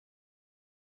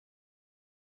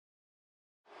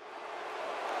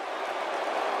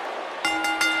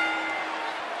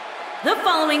The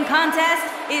following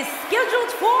contest is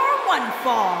scheduled for one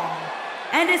fall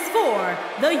and is for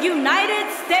the United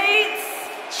States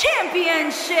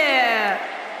Championship.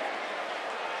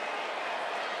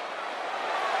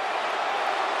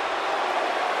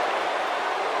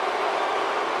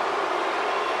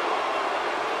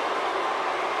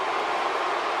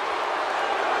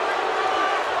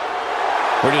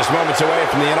 We're just moments away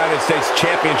from the United States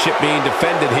Championship being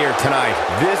defended here tonight.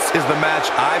 This is the match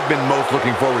I've been most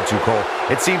looking forward to, Cole.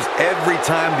 It seems every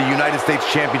time the United States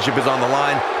Championship is on the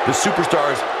line, the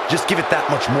superstars just give it that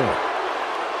much more.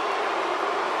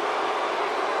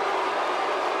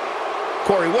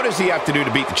 Corey, what does he have to do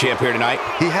to beat the champ here tonight?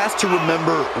 He has to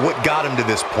remember what got him to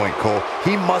this point, Cole.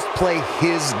 He must play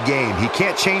his game. He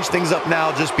can't change things up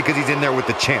now just because he's in there with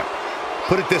the champ.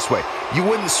 Put it this way, you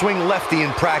wouldn't swing lefty in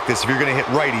practice if you're going to hit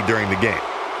righty during the game.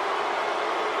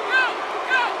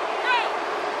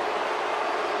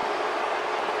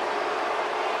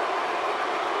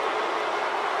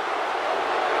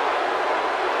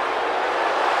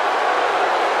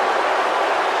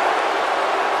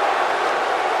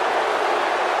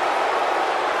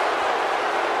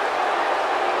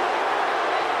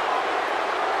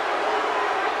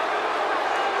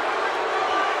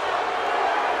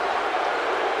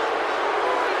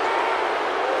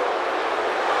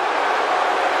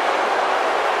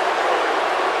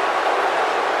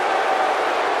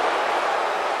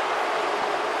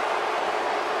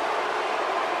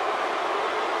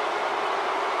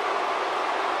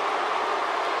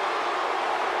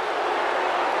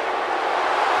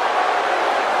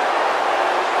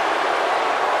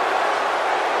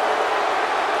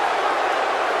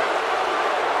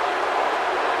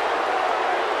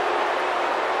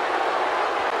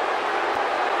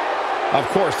 Of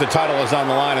course, the title is on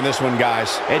the line in this one,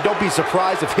 guys. And don't be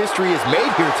surprised if history is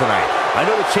made here tonight. I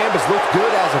know the champ has looked good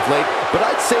as of late, but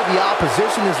I'd say the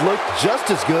opposition has looked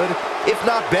just as good, if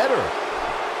not better.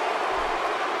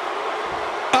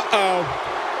 Uh-oh.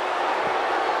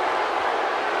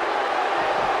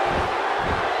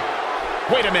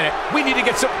 Wait a minute. We need to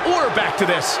get some order back to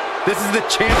this. This is the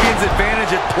champion's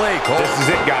advantage at play, Cole. This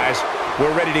is it, guys.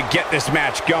 We're ready to get this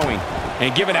match going.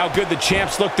 And given how good the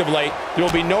champs looked of late, there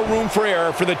will be no room for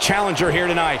error for the challenger here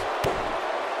tonight.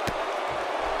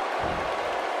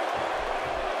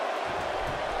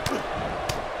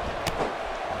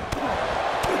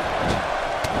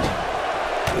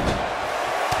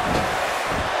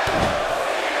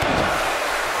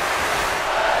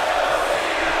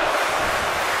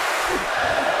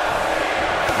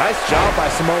 Nice job by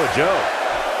Samoa Joe.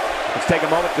 Let's take a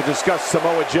moment to discuss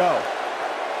Samoa Joe.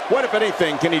 What, if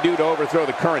anything, can he do to overthrow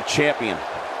the current champion?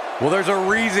 Well, there's a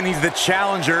reason he's the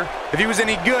challenger. If he was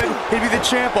any good, he'd be the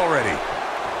champ already.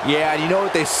 Yeah, and you know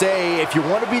what they say, if you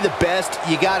want to be the best,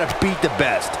 you gotta beat the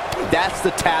best. That's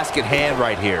the task at hand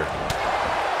right here.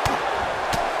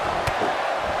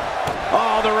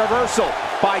 Oh, the reversal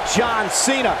by John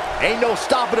Cena. Ain't no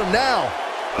stopping him now.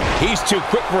 He's too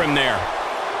quick for him there.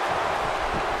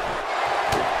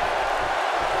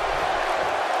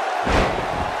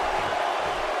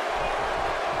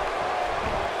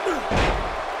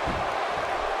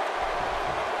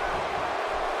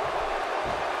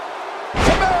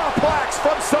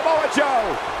 From Samoa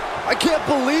Joe. I can't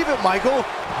believe it, Michael.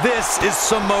 This is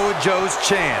Samoa Joe's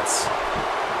chance.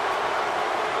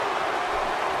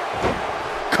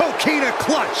 Coquina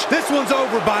clutch. This one's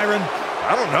over, Byron.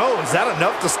 I don't know. Is that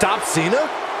enough to stop Cena?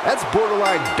 That's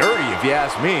borderline dirty, if you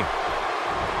ask me.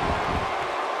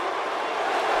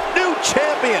 New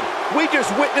champion. We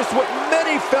just witnessed what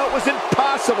many felt was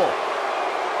impossible.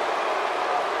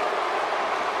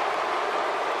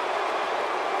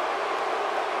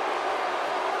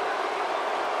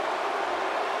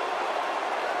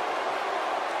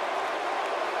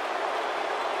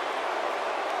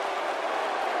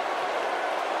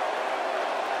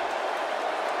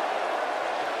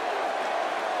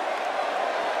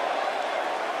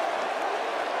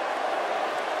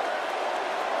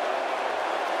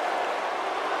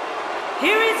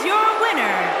 Here is your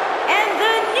winner and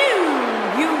the new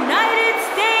United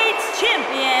States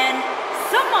Champion,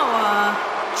 Samoa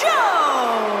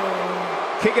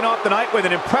Joe. Kicking off the night with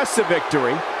an impressive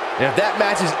victory. And if that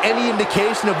match is any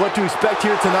indication of what to expect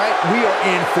here tonight, we are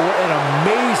in for an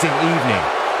amazing evening.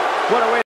 What a way